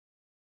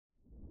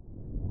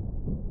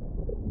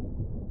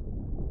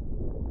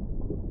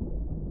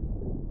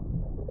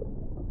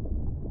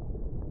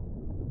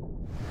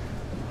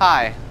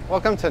Hi,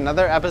 welcome to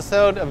another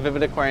episode of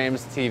Vivid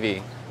Aquariums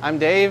TV. I'm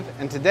Dave,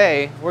 and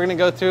today we're going to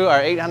go through our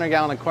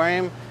 800-gallon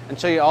aquarium and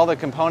show you all the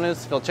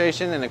components,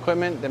 filtration, and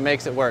equipment that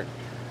makes it work.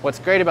 What's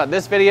great about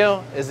this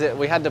video is that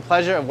we had the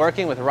pleasure of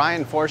working with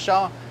Ryan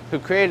Forshaw, who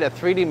created a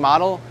 3D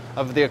model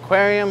of the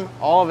aquarium,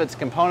 all of its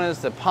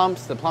components, the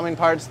pumps, the plumbing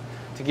parts,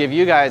 to give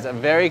you guys a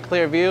very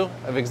clear view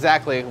of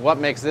exactly what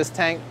makes this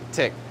tank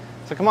tick.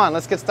 So come on,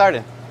 let's get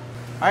started.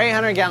 Our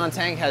 800-gallon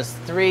tank has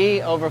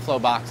 3 overflow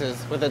boxes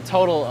with a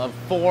total of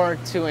 4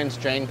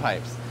 2-inch drain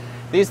pipes.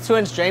 These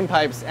 2-inch drain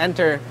pipes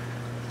enter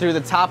through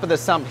the top of the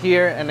sump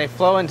here, and they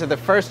flow into the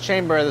first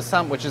chamber of the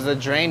sump, which is a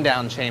drain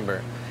down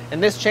chamber. In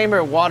this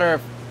chamber,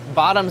 water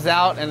bottoms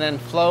out and then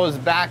flows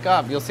back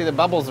up. You'll see the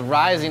bubbles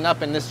rising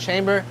up in this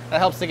chamber. That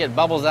helps to get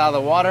bubbles out of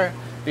the water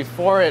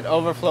before it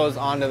overflows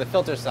onto the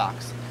filter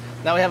socks.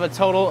 Now we have a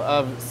total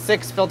of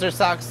 6 filter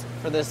socks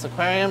for this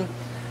aquarium.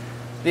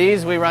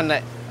 These we run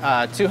the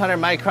 200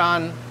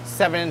 micron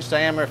 7-inch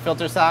diameter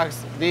filter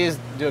socks. These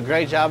do a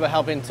great job of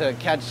helping to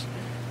catch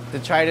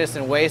detritus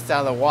and waste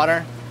out of the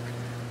water.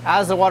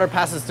 As the water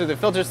passes through the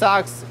filter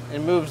socks, it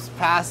moves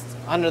past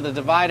under the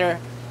divider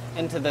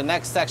into the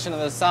next section of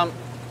the sump.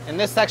 In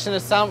this section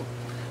of the sump,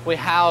 we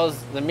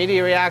house the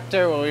media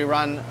reactor where we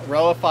run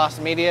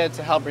RoaPhos media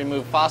to help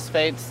remove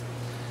phosphates.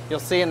 You'll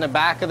see in the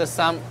back of the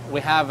sump we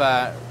have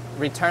a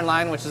return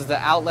line, which is the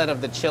outlet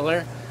of the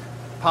chiller,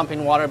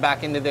 pumping water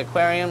back into the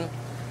aquarium.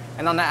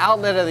 And on the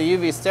outlet of the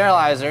UV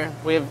sterilizer,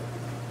 we've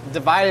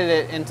divided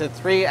it into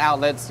 3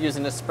 outlets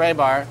using a spray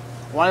bar.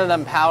 One of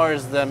them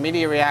powers the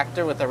media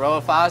reactor with the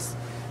RoaPhos,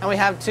 and we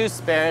have 2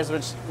 spares,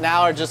 which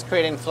now are just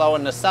creating flow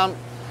in the sump.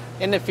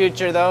 In the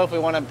future, though, if we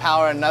want to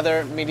power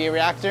another media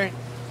reactor,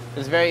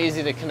 it's very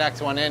easy to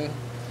connect one in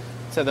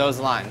to those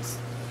lines.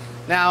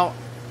 Now,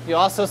 you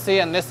also see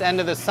on this end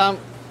of the sump,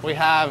 we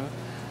have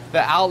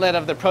the outlet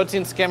of the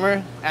protein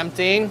skimmer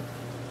emptying.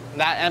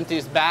 That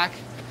empties back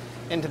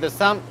into the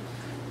sump.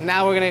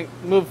 Now we're going to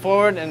move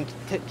forward and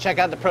check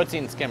out the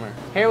protein skimmer.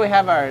 Here we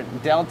have our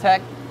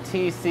Deltec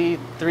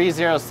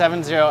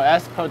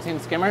TC3070S protein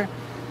skimmer,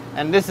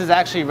 and this is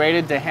actually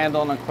rated to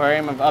handle an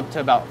aquarium of up to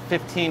about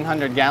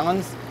 1,500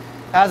 gallons.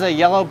 It has a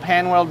yellow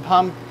pan-wheel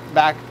pump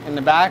back in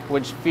the back,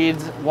 which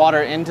feeds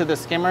water into the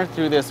skimmer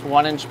through this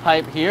 1-inch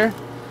pipe here,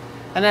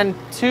 and then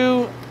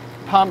 2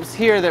 pumps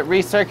here that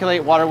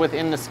recirculate water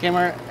within the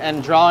skimmer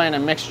and draw in a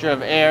mixture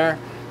of air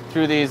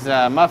through these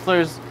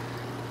mufflers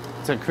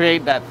to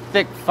create that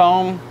thick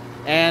foam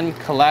and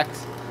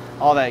collect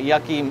all that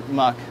yucky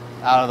muck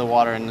out of the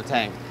water in the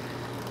tank.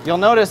 You'll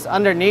notice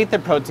underneath the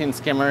protein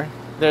skimmer,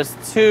 there's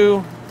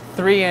 2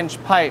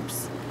 3-inch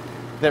pipes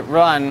that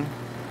run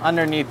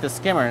underneath the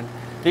skimmer.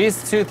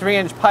 These 2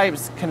 3-inch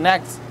pipes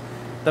connect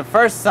the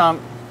first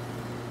sump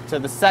to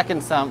the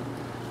second sump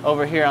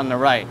over here on the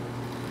right.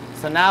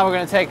 So now we're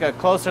going to take a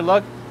closer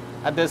look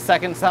at this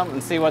second sump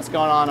and see what's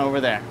going on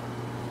over there.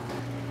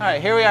 All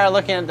right, here we are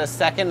looking at the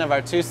second of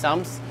our 2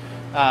 sumps.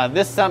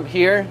 This sump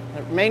here,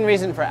 the main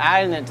reason for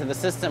adding it to the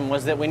system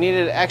was that we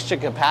needed extra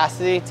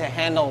capacity to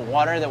handle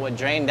water that would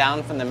drain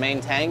down from the main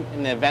tank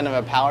in the event of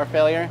a power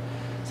failure.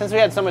 Since we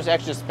had so much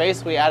extra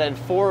space, we added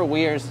 4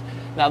 weirs.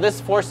 Now this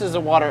forces the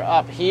water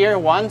up here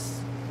once,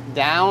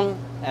 down,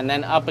 and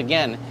then up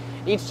again.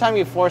 Each time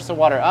you force the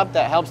water up,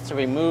 that helps to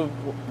remove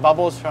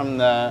bubbles from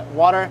the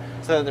water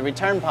so that the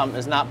return pump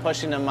is not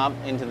pushing them up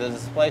into the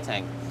display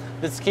tank.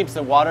 This keeps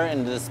the water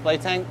in the display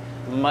tank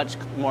much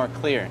more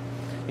clear.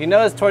 You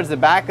notice towards the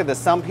back of the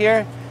sump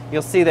here,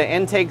 you'll see the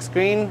intake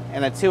screen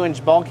and a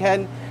 2-inch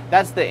bulkhead.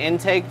 That's the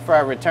intake for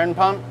our return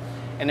pump.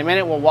 In a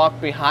minute, we'll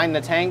walk behind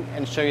the tank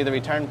and show you the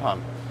return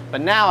pump.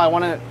 But now I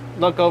want to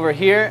look over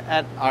here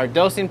at our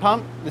dosing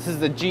pump. This is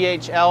the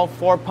GHL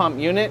 4-pump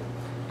unit.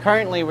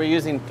 Currently, we're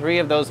using 3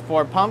 of those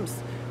 4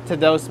 pumps to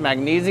dose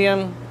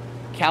magnesium,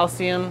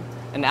 calcium,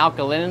 and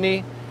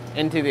alkalinity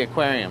into the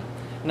aquarium.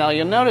 Now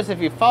you'll notice if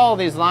you follow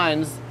these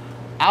lines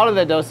out of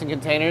the dosing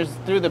containers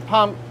through the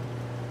pump,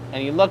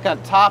 and you look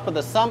at top of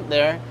the sump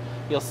there,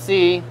 you'll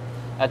see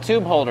a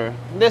tube holder.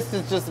 This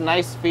is just a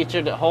nice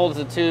feature that holds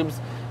the tubes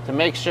to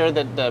make sure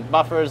that the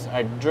buffers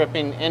are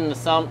dripping in the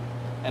sump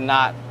and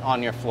not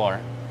on your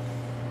floor.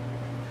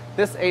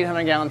 This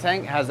 800-gallon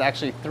tank has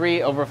actually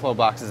 3 overflow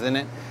boxes in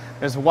it.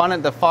 There's one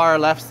at the far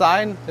left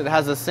side that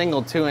has a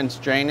single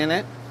 2-inch drain in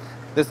it.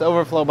 This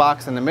overflow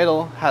box in the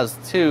middle has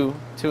 2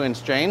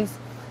 2-inch drains.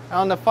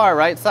 On the far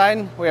right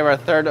side, we have our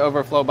 3rd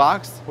overflow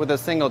box with a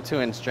single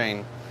 2-inch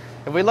drain.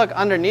 If we look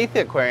underneath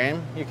the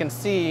aquarium, you can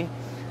see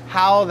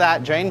how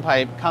that drain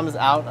pipe comes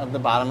out of the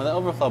bottom of the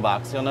overflow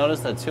box. You'll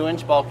notice a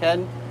 2-inch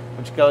bulkhead,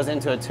 which goes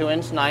into a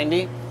 2-inch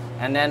 90,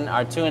 and then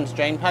our 2-inch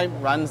drain pipe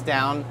runs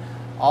down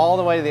all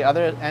the way to the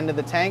other end of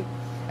the tank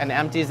and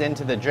empties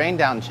into the drain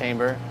down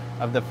chamber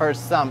of the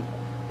first sump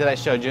that I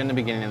showed you in the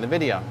beginning of the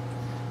video.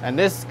 And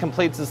this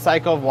completes the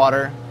cycle of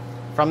water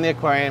from the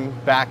aquarium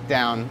back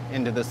down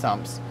into the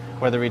sumps,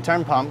 where the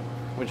return pump,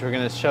 which we're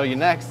going to show you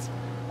next,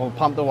 will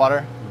pump the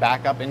water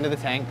back up into the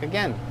tank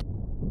again.